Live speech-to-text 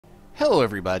Hello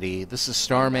everybody, this is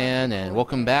Starman, and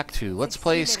welcome back to Let's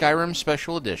Play Skyrim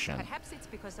Special Edition. Perhaps it's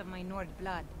because of my Nord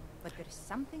blood, but there's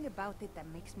something about it that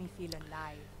makes me feel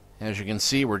alive. As you can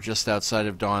see, we're just outside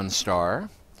of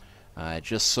Dawnstar. I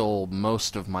just sold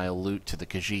most of my loot to the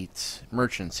Khajiit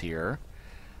merchants here.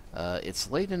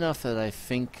 It's late enough that I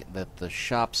think that the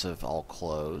shops have all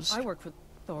closed. I work for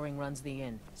Thoring runs the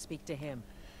inn. Speak to him.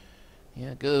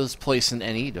 Yeah, go to this place in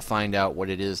Any to find out what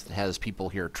it is that has people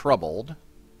here troubled.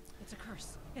 It's a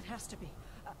curse. It has to be.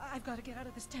 I've got to get out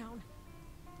of this town.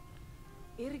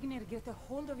 Irgnir, get a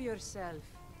hold of yourself.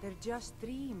 They're just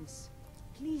dreams.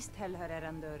 Please tell her,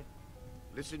 Erandur.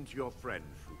 Listen to your friend,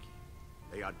 Fuki.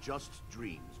 They are just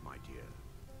dreams, my dear.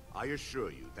 I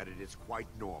assure you that it is quite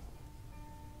normal.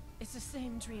 It's the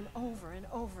same dream over and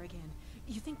over again.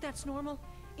 You think that's normal?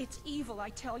 It's evil, I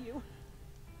tell you.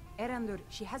 Erandur,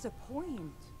 she has a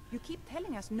point. You keep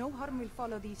telling us no harm will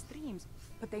follow these dreams,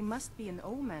 but they must be an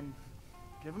omen.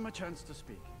 Give him a chance to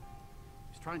speak.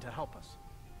 He's trying to help us.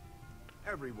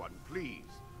 Everyone, please.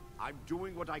 I'm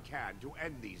doing what I can to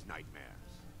end these nightmares.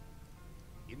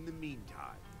 In the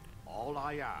meantime, all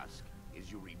I ask is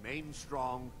you remain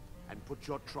strong and put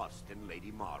your trust in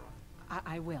Lady Mara.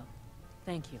 I will.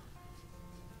 Thank you.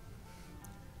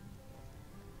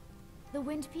 The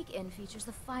Wind Peak Inn features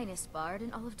the finest bard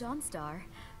in all of Dawnstar.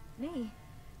 Me.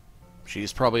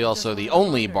 She's probably also the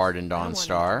only bard in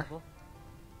Dawnstar.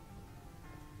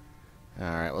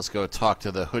 Alright, let's go talk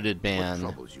to the hooded man.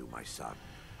 What troubles you, my son?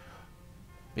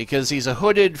 Because he's a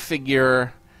hooded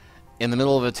figure in the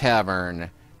middle of a tavern.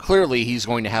 Clearly he's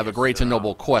going to have a great and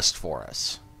noble quest for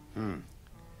us. The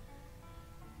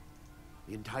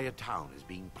entire town is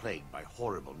being plagued by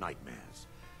horrible nightmares.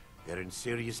 They're in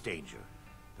serious danger,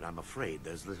 but I'm afraid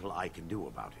there's little I can do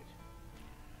about it.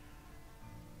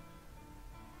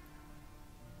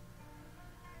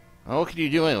 Well, what can you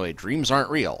do anyway? Dreams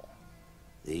aren't real.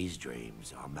 These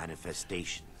dreams are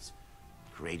manifestations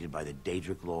created by the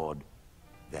Daedric Lord,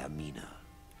 Vermina.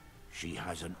 She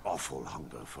has an awful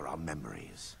hunger for our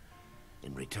memories.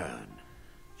 In return,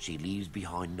 she leaves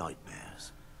behind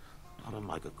nightmares. Not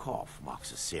unlike a cough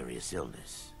marks a serious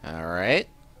illness. Alright.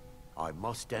 I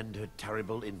must end her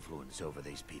terrible influence over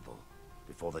these people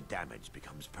before the damage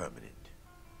becomes permanent.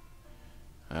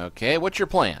 Okay, what's your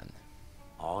plan?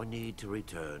 I need to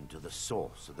return to the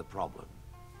source of the problem,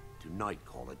 to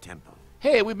Nightcaller Temple.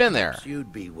 Hey, we've been there. Perhaps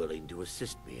you'd be willing to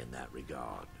assist me in that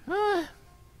regard. What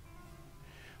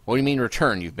do you mean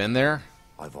return? You've been there?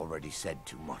 I've already said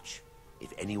too much.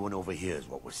 If anyone overhears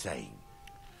what we're saying,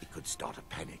 it could start a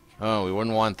panic. Oh, we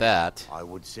wouldn't want that. I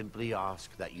would simply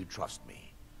ask that you trust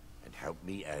me and help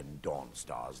me end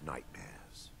Dawnstar's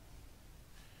nightmares.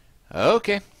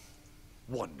 Okay.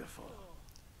 Wonderful.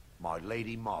 My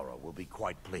Lady Mara will be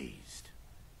quite pleased.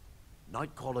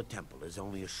 Nightcaller Temple is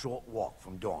only a short walk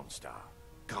from Dawnstar.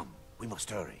 Come, we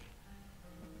must hurry.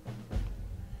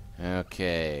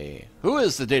 Okay. Who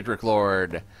is the Daedric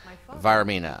Lord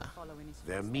Vermina?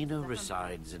 Vermina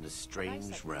resides in a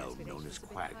strange realm known as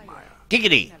Quagmire.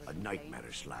 Giggity! A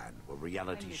nightmarish land where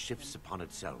reality shifts upon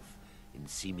itself in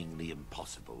seemingly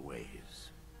impossible ways.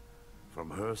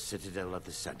 From her citadel at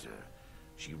the center,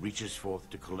 she reaches forth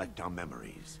to collect our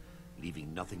memories,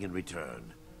 leaving nothing in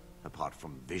return apart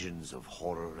from visions of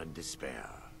horror and despair.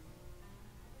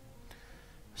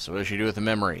 So what does she do with the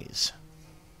memories?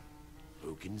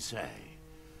 Who can say?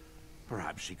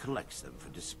 Perhaps she collects them for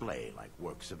display like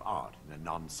works of art in a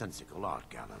nonsensical art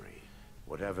gallery.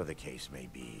 Whatever the case may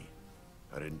be,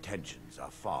 her intentions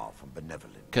are far from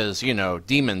benevolent. Because, you know,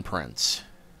 demon prince.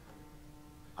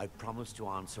 I promise to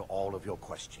answer all of your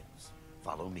questions.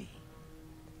 Follow me.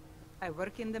 I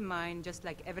work in the mine just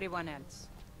like everyone else.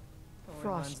 Thoring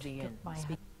runs the inn.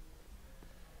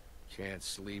 Can't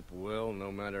sleep well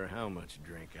no matter how much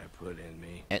drink I put in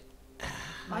me.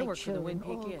 I work for the Wind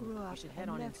Peak all Inn. grew We up should head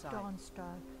and on left inside.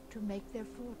 Dawnstar to make their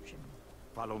fortune.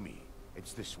 Follow me.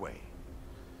 It's this way.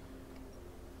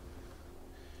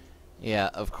 Yeah,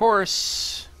 of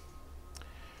course.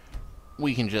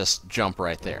 We can just jump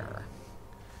right there.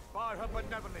 By her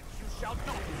benevolence, you shall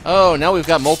not. Oh, now we've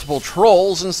got multiple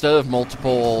trolls instead of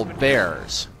multiple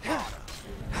bears.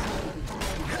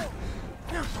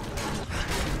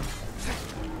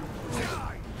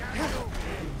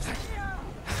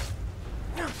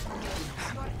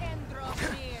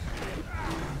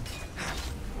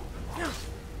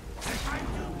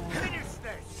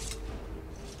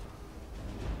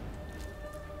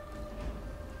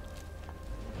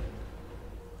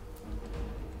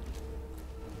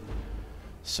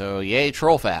 So, yay,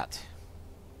 troll fat.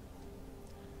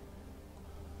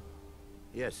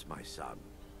 Yes, my son.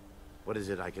 What is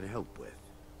it I can help with?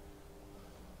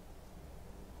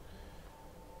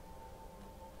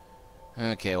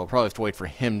 Okay, we'll probably have to wait for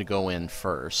him to go in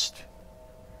first.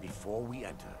 Before we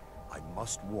enter, I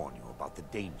must warn you about the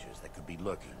dangers that could be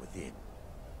lurking within.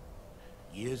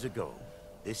 Years ago,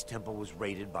 this temple was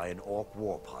raided by an orc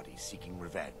war party seeking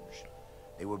revenge.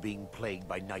 They were being plagued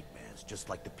by nightmares, just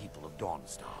like the people of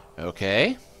Dawnstar.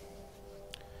 Okay.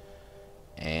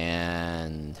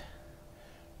 And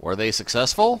were they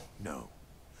successful? No.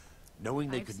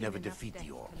 Knowing they I've could seen never enough defeat death the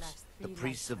to orcs, last the 3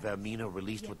 priests of lifetimes. Vermina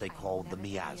released what they Yet I called the will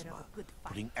never tire of miasma, a good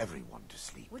fight. putting everyone to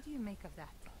sleep. What do you make of that?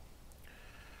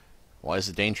 Why is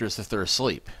it dangerous if they're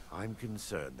asleep? I'm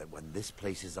concerned that when this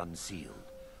place is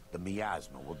unsealed, the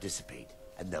miasma will dissipate,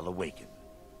 and they'll awaken.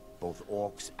 Both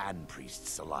orcs and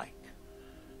priests alike.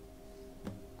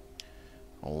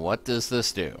 What does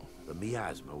this do? The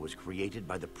miasma was created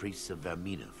by the priests of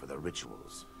Vermina for their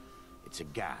rituals. It's a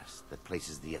gas that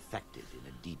places the affected in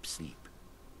a deep sleep.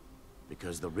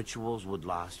 Because the rituals would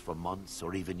last for months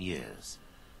or even years,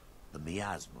 the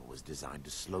miasma was designed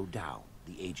to slow down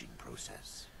the aging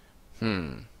process.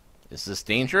 Is this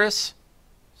dangerous?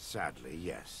 Sadly,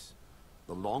 yes.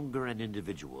 The longer an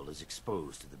individual is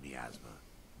exposed to the miasma,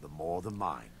 the more the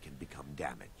mind can become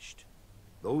damaged.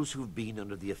 Those who've been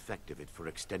under the effect of it for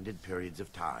extended periods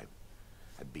of time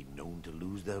have been known to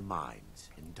lose their minds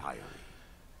entirely.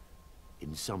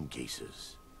 In some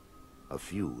cases, a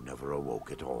few never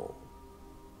awoke at all.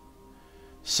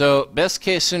 So, best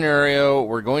case scenario,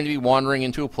 we're going to be wandering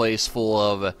into a place full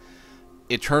of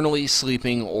eternally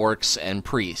sleeping orcs and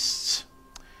priests.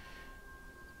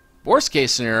 Worst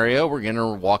case scenario, we're going to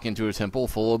walk into a temple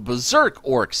full of berserk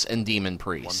orcs and demon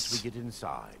priests. Once we get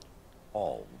inside,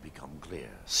 all will become clear.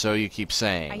 So you keep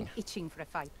saying. I'm itching for a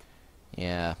fight.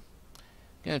 Yeah.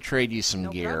 Gonna trade you some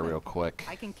No gear problem. real quick.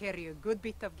 I can carry a good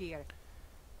bit of gear.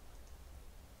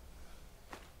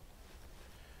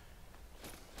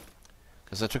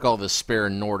 Because I took all this spare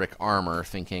Nordic armor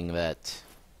thinking that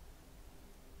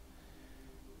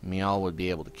Mial would be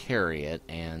able to carry it,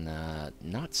 and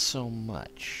not so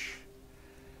much.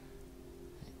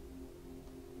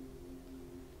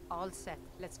 All set.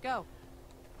 Let's go.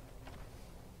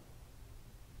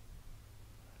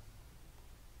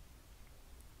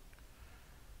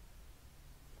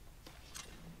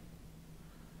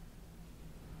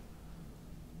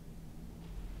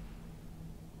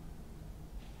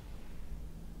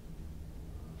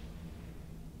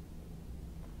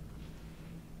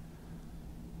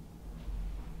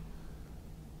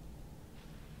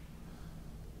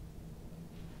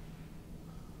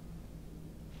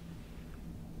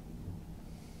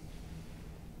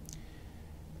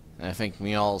 And I think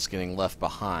Mial's getting left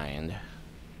behind.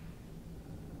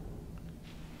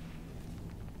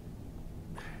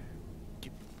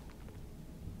 Give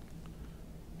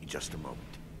me just a moment.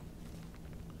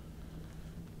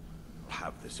 I'll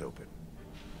have this open.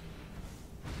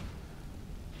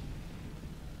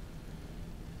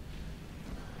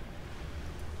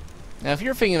 Now, if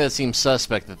you're thinking that seems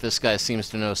suspect, that this guy seems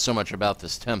to know so much about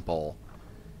this temple,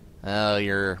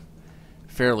 you're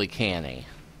fairly canny.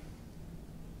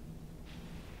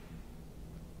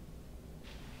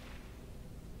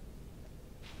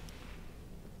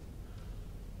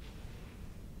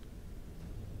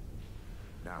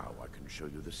 Now I can show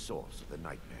you the source of the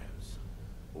nightmares.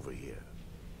 Over here.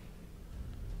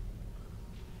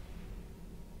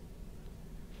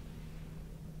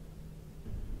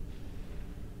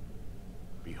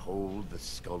 Behold the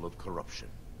skull of corruption.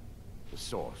 The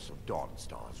source of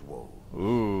Dawnstar's woe.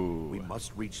 Ooh. We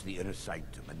must reach the inner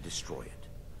sanctum and destroy it.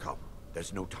 Come,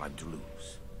 there's no time to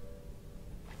lose.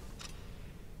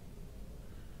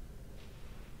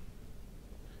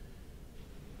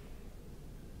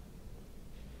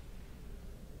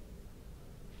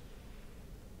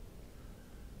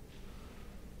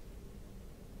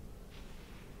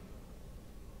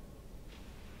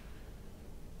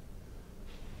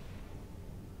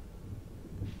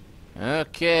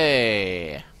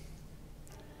 Okay.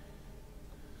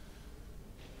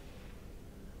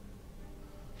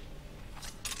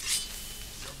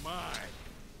 You're mine.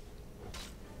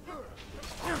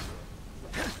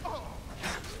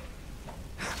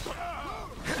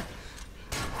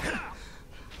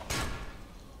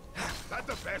 That's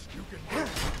the best you can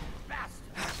do.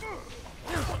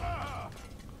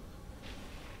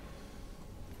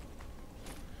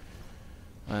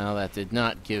 Well, that did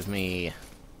not give me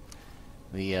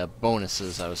the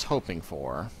bonuses I was hoping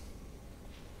for.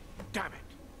 Damn it!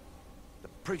 The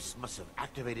priests must have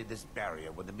activated this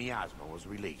barrier when the miasma was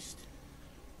released.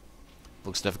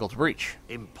 Looks difficult to breach.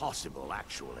 Impossible,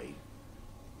 actually.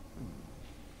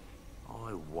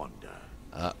 I wonder.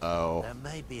 Uh-oh. There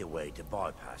may be a way to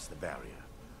bypass the barrier,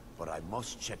 but I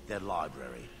must check their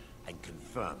library and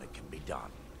confirm it can be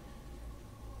done.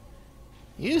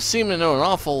 You seem to know an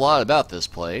awful lot about this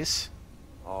place.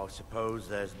 I suppose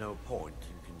there's no point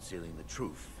in concealing the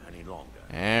truth any longer.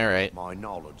 Alright. My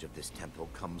knowledge of this temple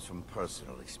comes from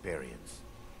personal experience.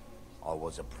 I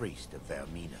was a priest of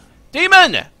Vermina.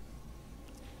 Demon!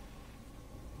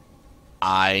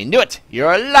 I knew it!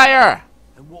 You're a liar!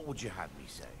 And what would you have me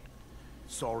say?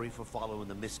 Sorry for following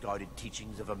the misguided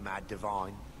teachings of a mad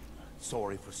divine?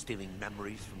 Sorry for stealing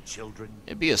memories from children?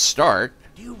 It'd be a start.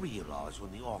 Do you realize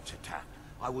when the orcs attacked,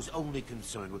 I was only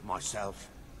concerned with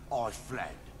myself? I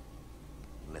fled.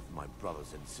 Left my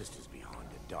brothers and sisters behind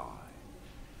to die.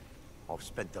 I've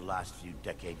spent the last few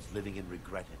decades living in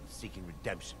regret and seeking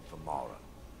redemption for Mara.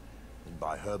 And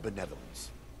by her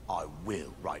benevolence, I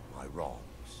will right my wrongs.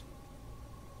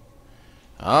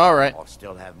 Alright. I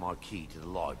still have my key to the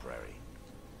library.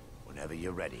 Whenever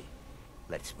you're ready,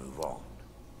 let's move on.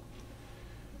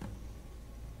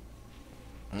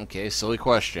 Okay, silly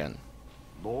question.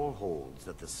 Lore holds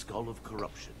that the skull of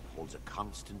corruption holds a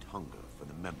constant hunger for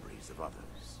the memories of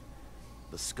others.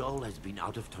 The skull has been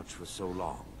out of touch for so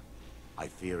long, I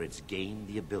fear it's gained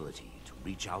the ability to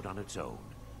reach out on its own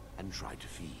and try to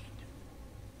feed.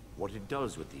 What it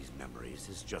does with these memories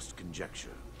is just conjecture,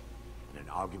 and an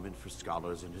argument for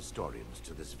scholars and historians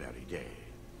to this very day.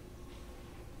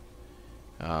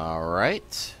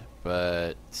 Alright,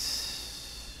 but...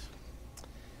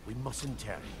 We mustn't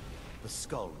tarry. The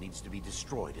skull needs to be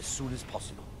destroyed as soon as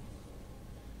possible.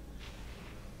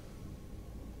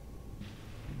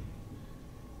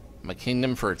 My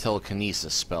kingdom for a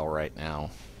telekinesis spell right now.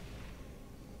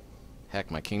 Heck,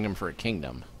 my kingdom for a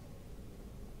kingdom.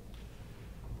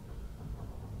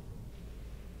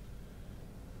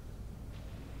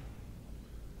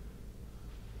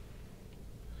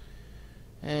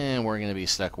 And we're going to be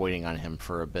stuck waiting on him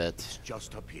for a bit. It's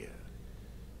just up here.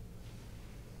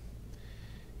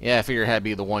 Yeah, I figured it had to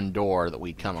be the one door that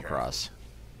we'd come Careful. across.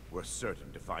 We're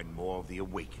certain to find more of the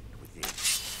awakened within.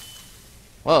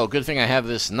 Well, good thing I have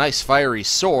this nice fiery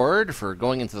sword for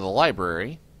going into the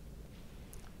library.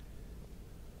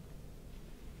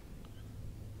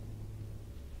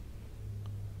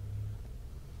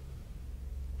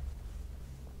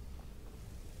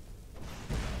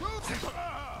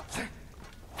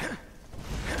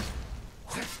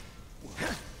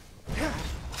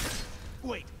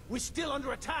 Wait, we're still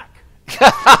under attack!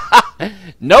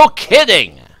 No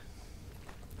kidding!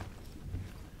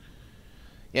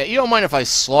 Yeah, you don't mind if I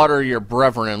slaughter your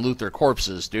brethren and loot their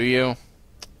corpses, do you?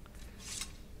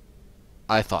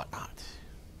 I thought not.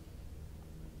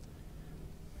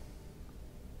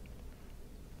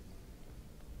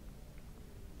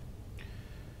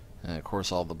 And of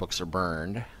course all the books are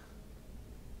burned.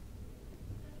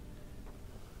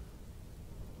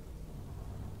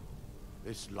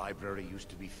 This library used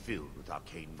to be filled with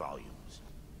arcane volumes.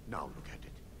 Now look at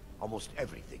it. Almost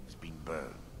everything's been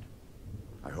burned.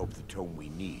 I hope the tome we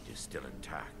need is still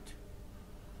intact.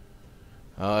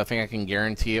 Oh, I think I can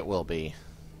guarantee it will be.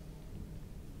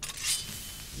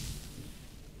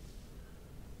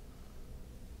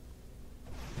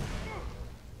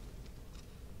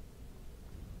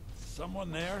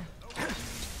 Someone there? Kill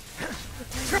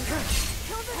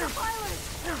the violence!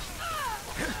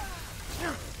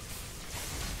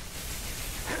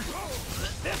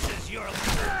 This is your...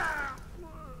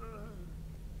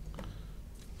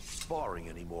 Barring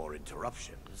any more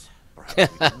interruptions, perhaps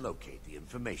we can locate the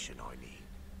information I need.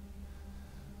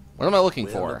 What am I looking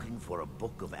We're for? looking for a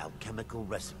book of alchemical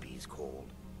recipes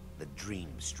called the Dream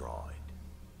Stride.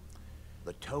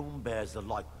 The tome bears the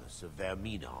likeness of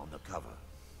Vermina on the cover.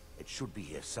 It should be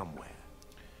here somewhere.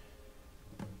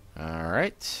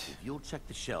 Alright. If you'll check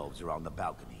the shelves around the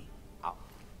balcony,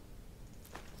 up.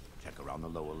 Check around the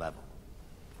lower level.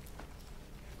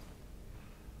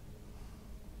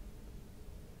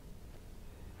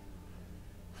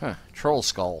 Huh, troll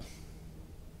skull.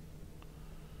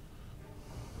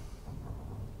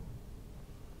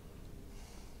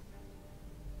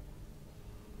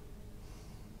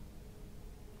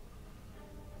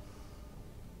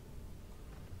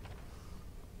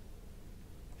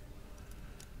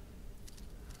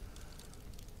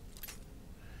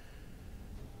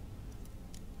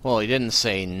 Well, he didn't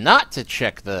say not to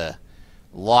check the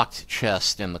locked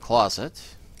chest in the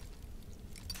closet.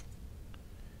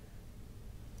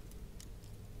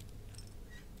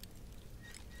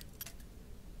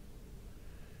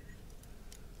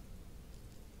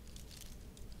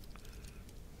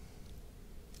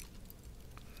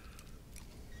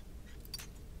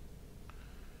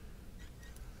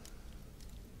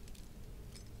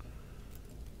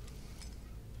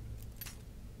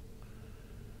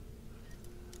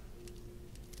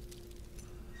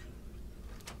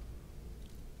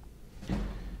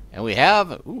 And we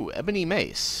have, ooh, Ebony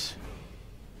Mace.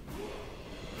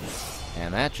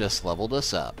 And that just leveled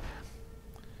us up.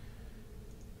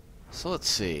 So let's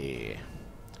see.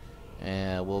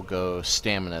 And we'll go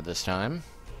stamina this time.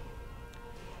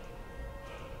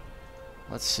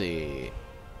 Let's see.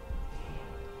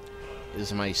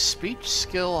 Is my speech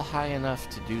skill high enough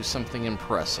to do something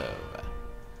impressive?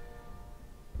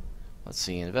 Let's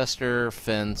see. Investor,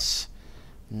 fence.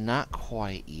 Not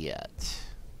quite yet.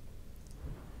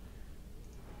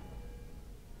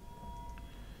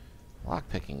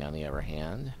 Lockpicking, on the other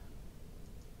hand.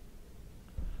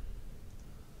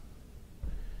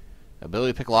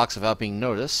 Ability to pick locks without being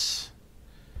noticed.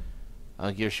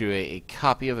 I'll give you a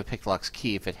copy of a picklock's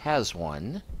key if it has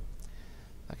one.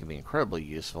 That can be incredibly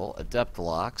useful. Adept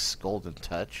locks, golden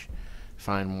touch.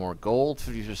 Find more gold,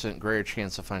 50% greater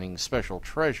chance of finding special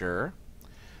treasure.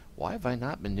 Why have I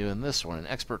not been doing this one? An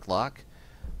expert lock,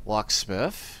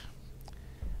 locksmith.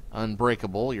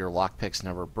 Unbreakable, your lockpicks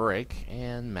never break.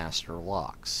 And master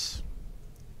locks.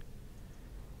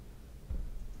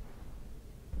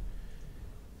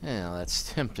 Yeah,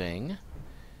 that's tempting.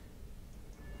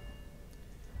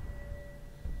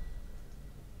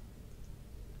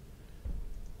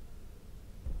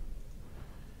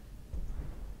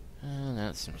 And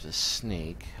that seems to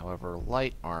sneak. However,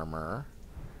 light armor.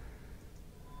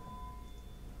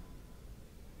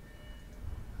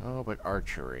 Oh, but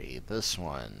archery. This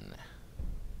one.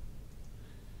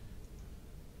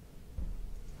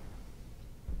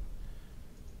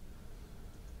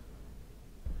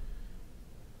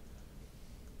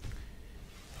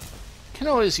 Can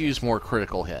always use more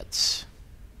critical hits.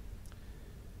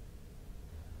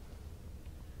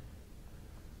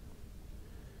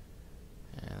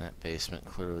 And that basement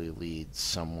clearly leads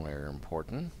somewhere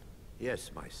important. Yes,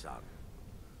 my son.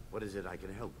 What is it I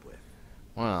can help with?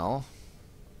 Well,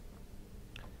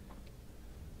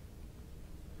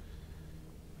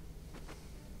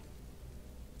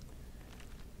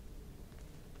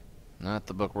 not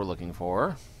the book we're looking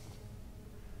for.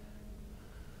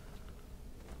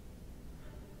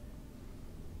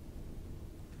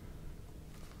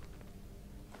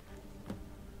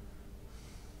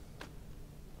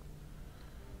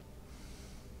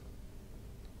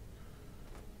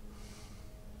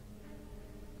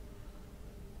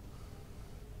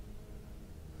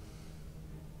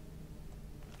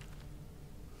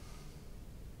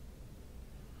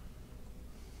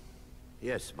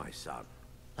 Yes, my son.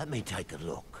 Let me take a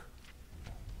look.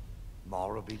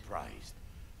 Mara be praised.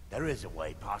 There is a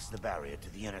way past the barrier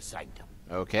to the inner sanctum.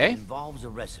 Okay. It involves a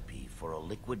recipe for a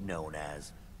liquid known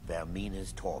as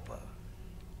Vermina's torpor.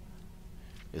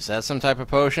 Is that some type of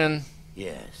potion?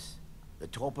 Yes. The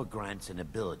torpor grants an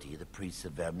ability the priests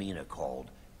of Vermina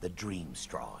called the Dream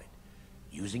Stride,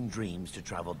 using dreams to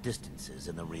travel distances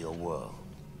in the real world.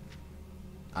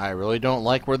 I really don't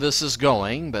like where this is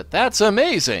going, but that's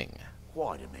amazing!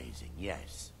 Quite amazing,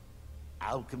 yes.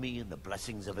 Alchemy and the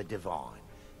blessings of a divine,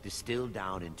 distilled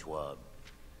down into a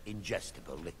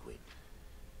ingestible liquid.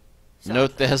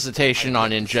 Note the hesitation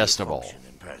on ingestible.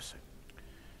 In person.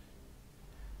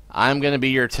 I'm gonna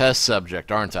be your test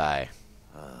subject, aren't I?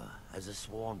 As a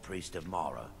sworn priest of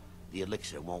Mara, the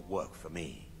elixir won't work for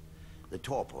me. The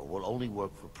torpor will only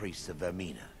work for priests of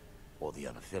Vermina, or the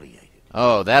unaffiliated.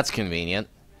 Oh, that's convenient.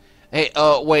 Hey,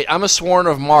 wait, I'm a sworn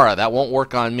of Mara. That won't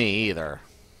work on me either.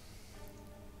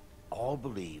 All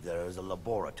believe there is a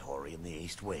laboratory in the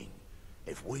East Wing.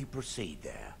 If we proceed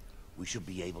there, we should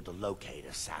be able to locate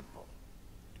a sample.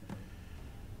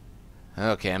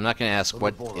 Okay, I'm not going to ask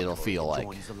what laboratory it'll feel like.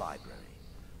 adjoins the library.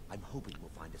 I'm hoping we'll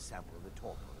find a sample of the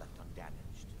torpor left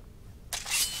undamaged.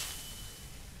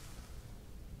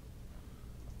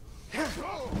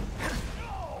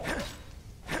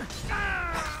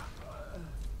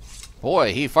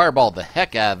 Boy, he fireballed the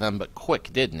heck out of them, but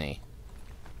quick, didn't he?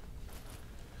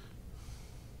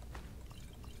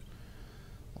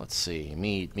 Let's see.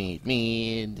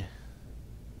 Mead.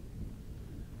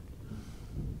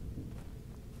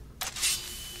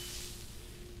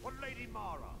 What Lady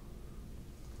Mara?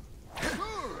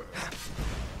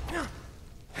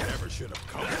 Never should have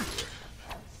come here.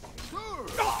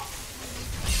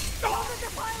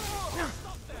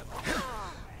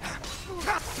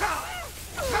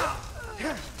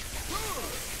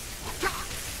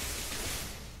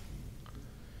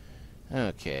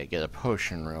 Okay, get a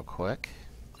potion real quick.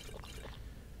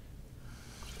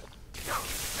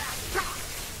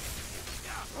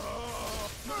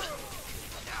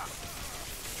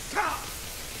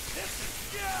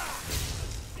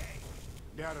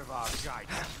 Out of our sight.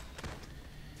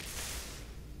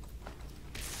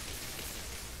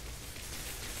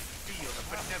 Feel the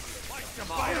benevolence. Like the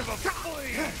bite of a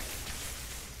flea.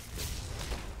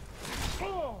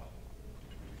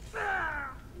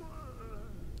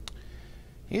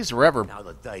 He's a rever Now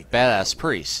that they badass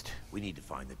priest. we need to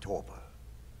find the torpor.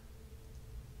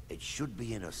 It should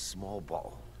be in a small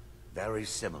bottle, very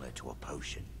similar to a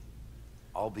potion.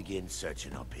 I'll begin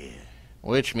searching up here.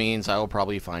 Which means I will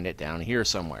probably find it down here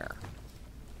somewhere.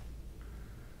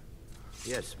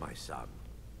 Yes, my son.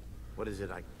 What is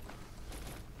it I can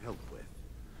help with?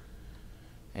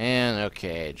 And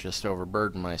okay, just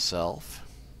overburdened myself.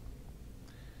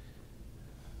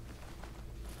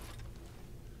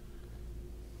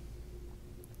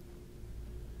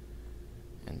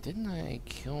 And didn't I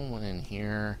kill one in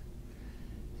here?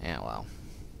 Yeah, well.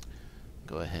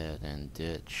 Go ahead and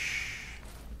ditch.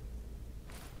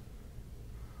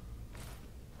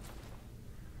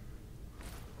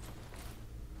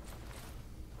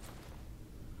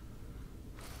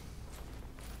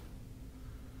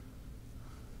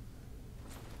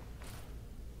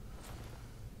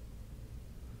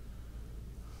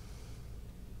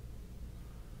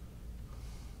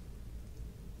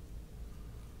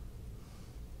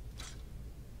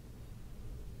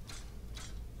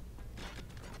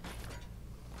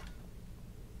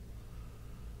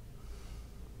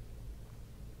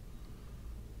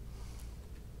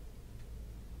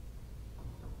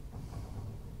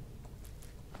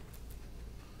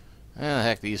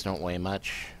 Heck, these don't weigh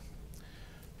much.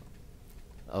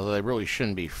 Although they really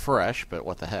shouldn't be fresh, but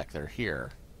what the heck, they're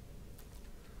here.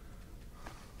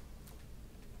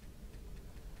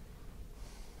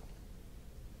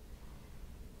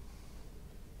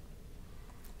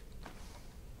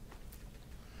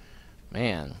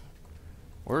 Man,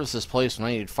 where was this place when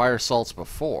I needed fire salts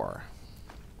before?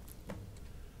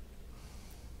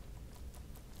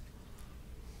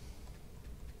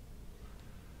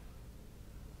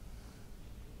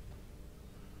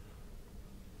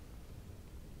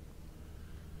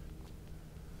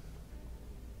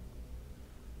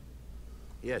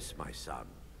 Yes, my son.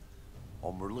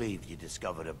 I'm relieved you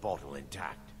discovered a bottle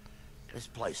intact. This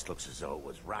place looks as though it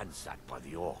was ransacked by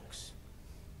the orcs.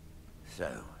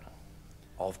 So,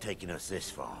 I've taken us this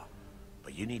far,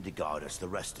 but you need to guide us the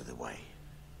rest of the way.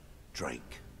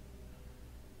 Drink.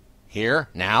 Here?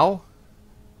 Now?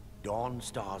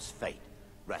 Dawnstar's fate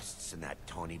rests in that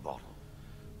tiny bottle.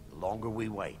 The longer we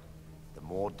wait, the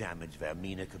more damage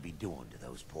Vermina could be doing to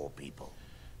those poor people.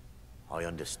 I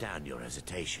understand your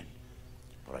hesitation,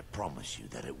 but I promise you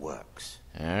that it works.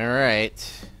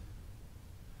 Alright.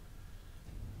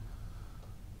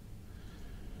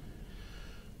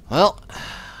 Well,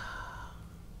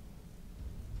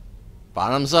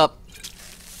 bottoms up.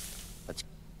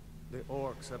 The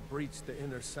orcs have breached the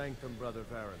inner sanctum, Brother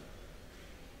Varen.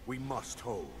 We must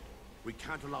hold. We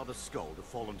can't allow the skull to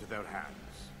fall into their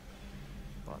hands.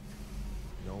 But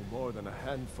no more than a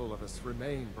handful of us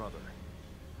remain, brother.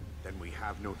 Then we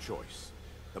have no choice.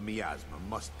 The miasma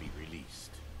must be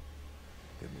released.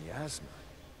 The miasma?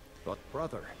 But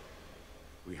brother...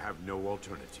 We have no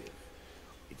alternative.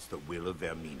 It's the will of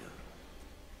Vermina.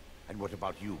 And what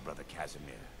about you, Brother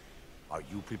Casimir? Are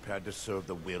you prepared to serve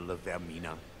the will of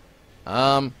Vermina?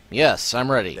 Yes,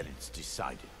 I'm ready. Then it's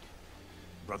decided.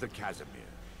 Brother Casimir,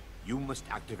 you must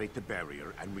activate the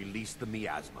barrier and release the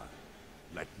miasma.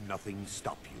 Let nothing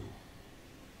stop you.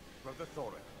 Brother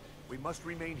Thoric, we must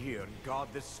remain here and guard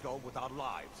this skull with our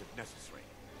lives if necessary.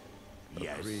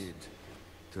 Yes. Agreed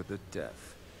to the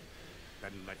death.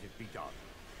 Then let it be done.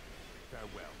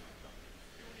 Farewell.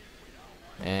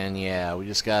 And yeah, we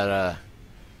just gotta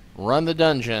run the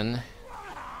dungeon.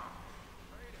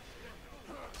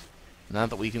 Not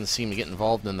that we can seem to get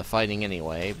involved in the fighting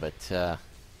anyway, but not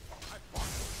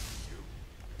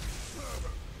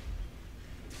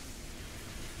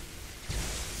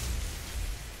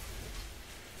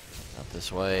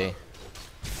this way.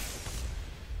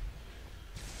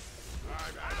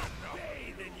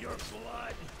 Bathe in your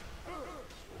blood.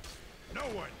 No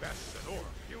one bests an orc,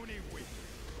 puny weak.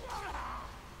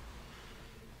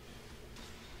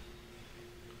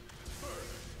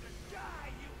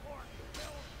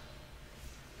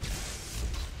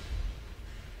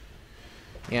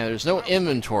 Yeah, there's no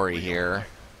inventory here.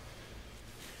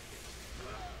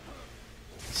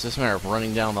 It's just a matter of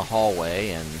running down the hallway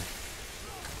and...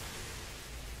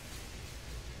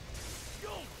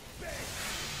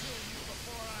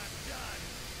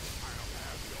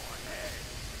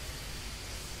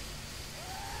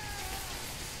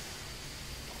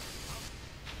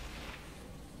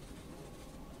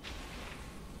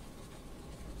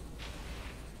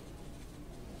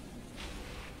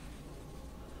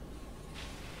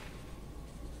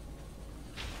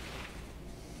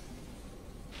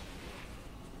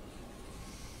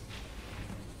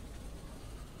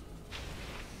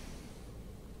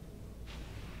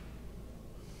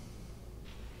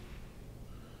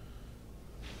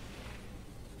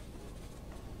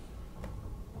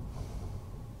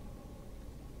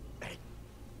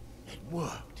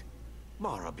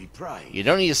 Mara be praised. You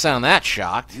don't need to sound that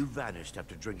shocked. You vanished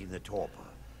after drinking the torpor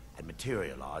and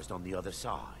materialized on the other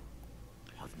side.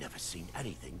 I've never seen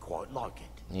anything quite like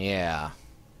it. Yeah.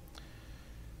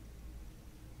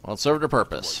 Well, it served a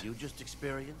purpose. What you just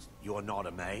experienced? You're not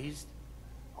amazed?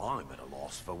 I'm at a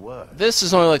loss for words. This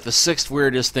is only like the 6th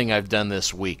weirdest thing I've done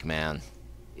this week, man.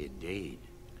 Indeed.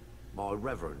 My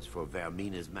reverence for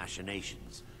Vermina's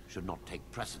machinations should not take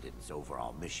precedence over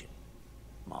our mission.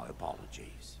 My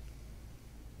apologies.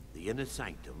 The inner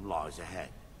sanctum lies ahead.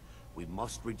 We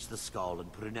must reach the skull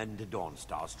and put an end to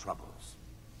Dawnstar's troubles.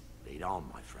 Lead on,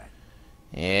 my friend.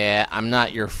 Yeah, I'm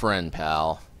not your friend,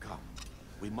 pal. Come.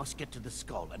 We must get to the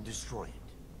skull and destroy it.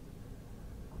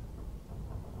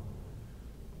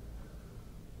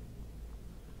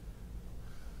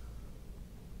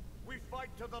 We fight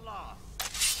to the last.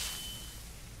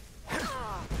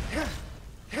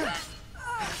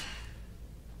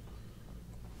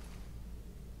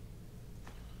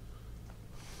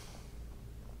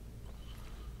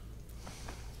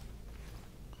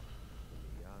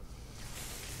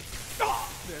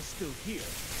 They're still here.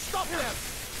 Stop them!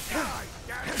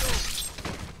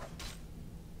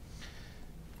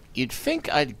 You'd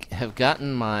think I'd have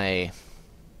gotten my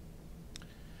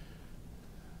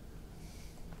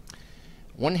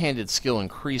one-handed skill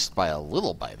increased by a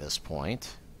little by this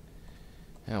point.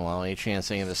 Oh, well, any chance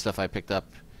any of the stuff I picked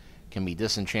up can be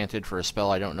disenchanted for a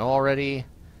spell I don't know already?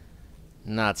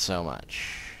 Not so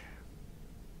much.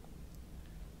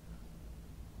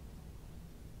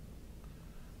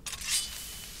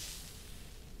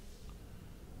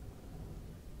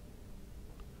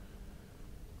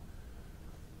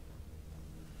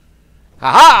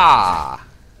 Ha-ha!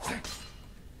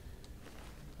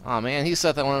 Oh man, he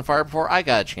set that one on fire before I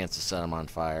got a chance to set him on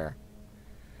fire.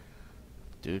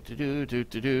 Do do do do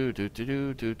do do do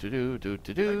do do do do do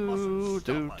do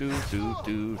do do do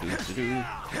do do do.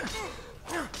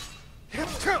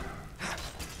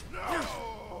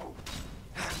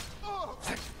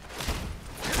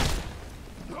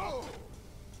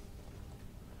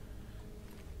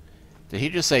 Did he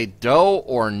just say dough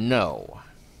or no?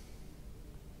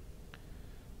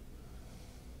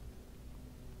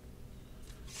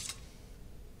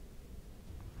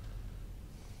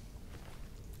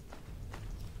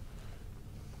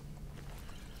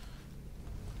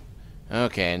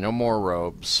 Okay, no more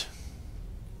robes.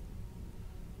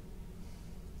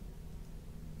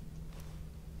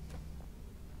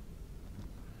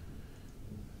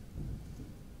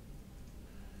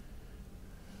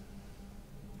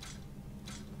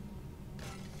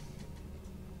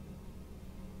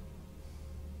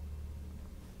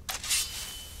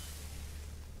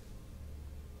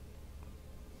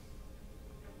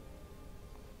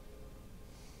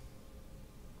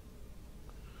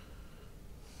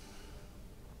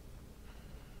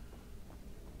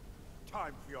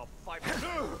 Time for your fight. Is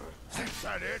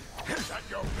that it? Is that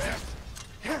your best?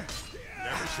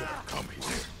 Never should have come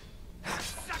here.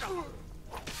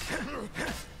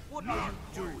 What are you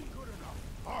doing? Good enough,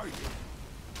 are you?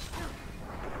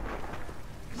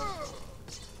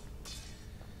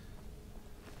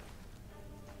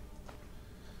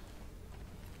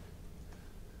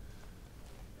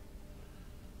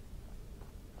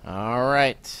 All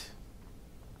right.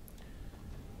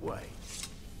 Wait.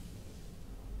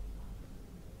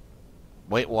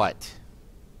 Wait, what?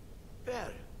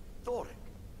 There, Daedric,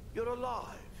 you're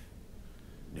alive.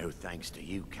 No thanks to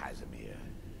you, Casimir.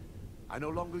 I no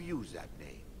longer use that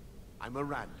name. I'm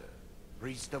Miranda,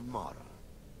 priest of Mara.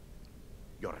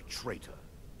 You're a traitor.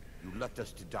 You left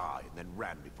us to die and then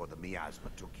ran before the miasma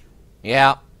took you.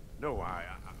 Yeah. No,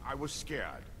 I was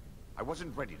scared. I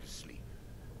wasn't ready to sleep.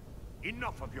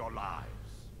 Enough of your lies.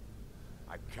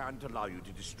 I can't allow you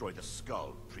to destroy the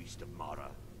skull, priest of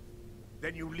Mara.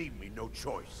 Then you leave me no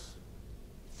choice.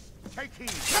 Take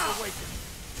heed, awaken.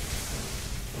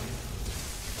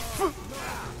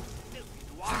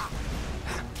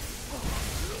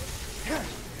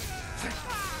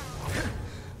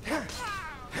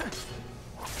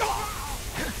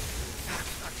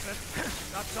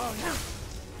 That's all.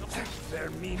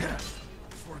 Vermina,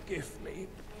 forgive me.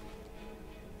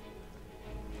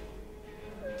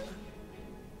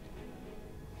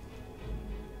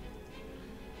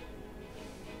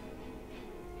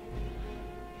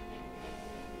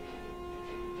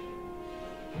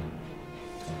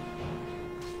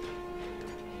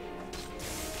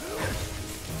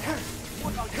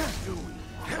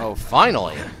 Oh,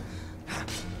 finally.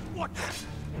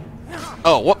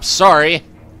 Oh, whoops, sorry.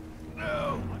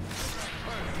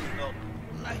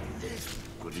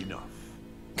 Good enough.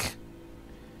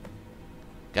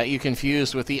 Got you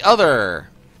confused with the other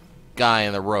guy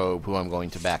in the robe who I'm going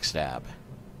to backstab.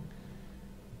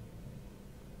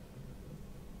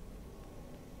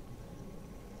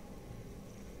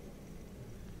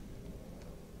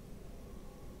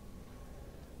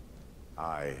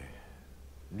 I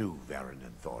knew Varen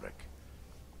and Thoric.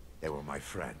 They were my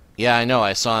friend. Yeah, I know.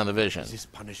 I saw in the vision. Is this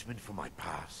punishment for my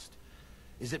past?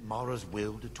 Is it Mara's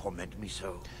will to torment me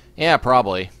so? Yeah,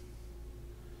 probably.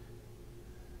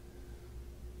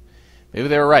 Maybe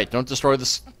they were right. Don't destroy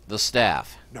the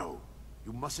staff. No,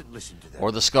 you mustn't listen to them.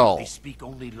 Or the skull. They speak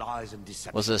only lies and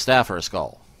deception. Was it a staff or a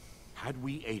skull? Had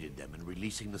we aided them in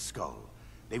releasing the skull,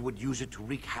 they would use it to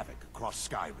wreak havoc across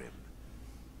Skyrim.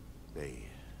 They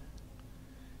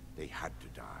had to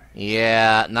die.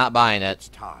 Yeah, not buying it. It's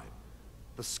time.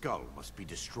 The skull must be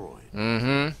destroyed.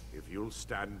 Mm-hmm. If you'll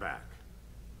stand back,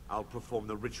 I'll perform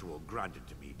the ritual granted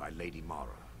to me by Lady Mara.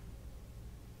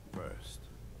 First,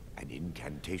 an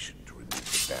incantation to remove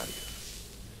the barrier.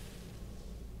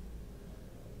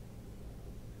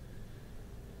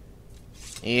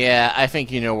 Yeah, I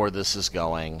think you know where this is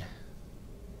going.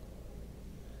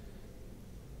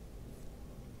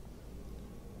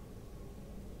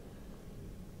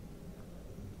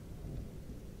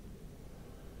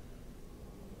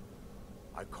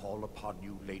 I call upon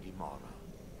you, Lady Mara.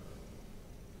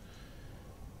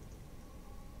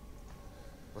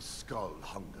 The skull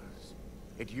hungers.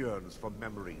 It yearns for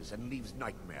memories and leaves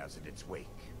nightmares in its wake.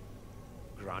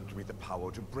 Grant me the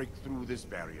power to break through this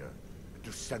barrier and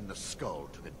to send the skull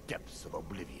to the depths of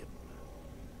oblivion.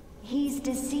 He's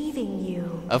deceiving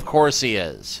you. Of course he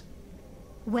is.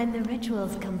 When the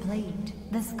ritual's complete,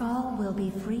 the skull will be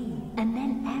free, and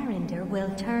then Arender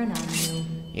will turn on you.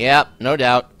 Yep, no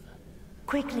doubt.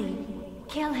 Quickly,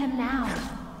 kill him now.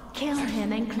 Kill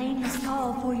him and claim the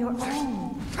skull for your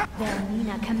own.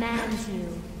 Vermina commands you.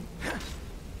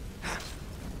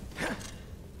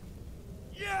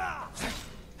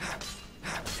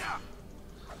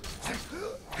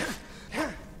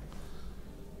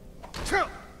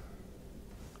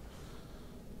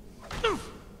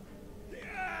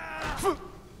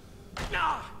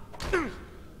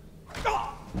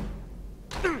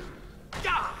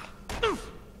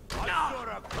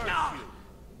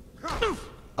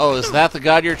 Oh, is that the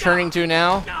god you're turning to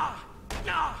now?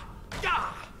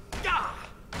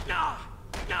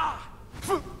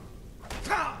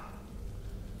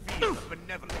 Feel the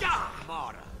benevolence of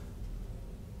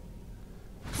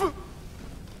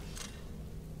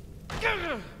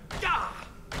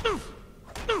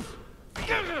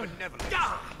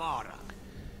Mara.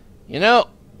 You know,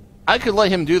 I could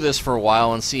let him do this for a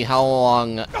while and see how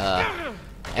long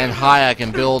and high I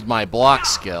can build my block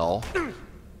skill.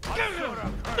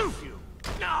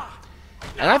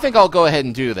 And I think I'll go ahead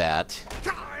and do that.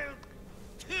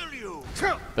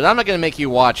 But I'm not going to make you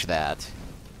watch that.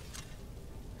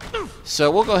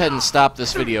 So we'll go ahead and stop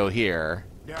this video here.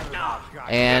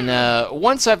 And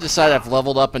once I've decided I've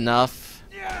leveled up enough,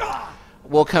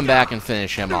 we'll come back and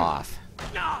finish him off.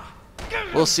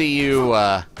 We'll see you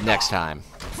next time.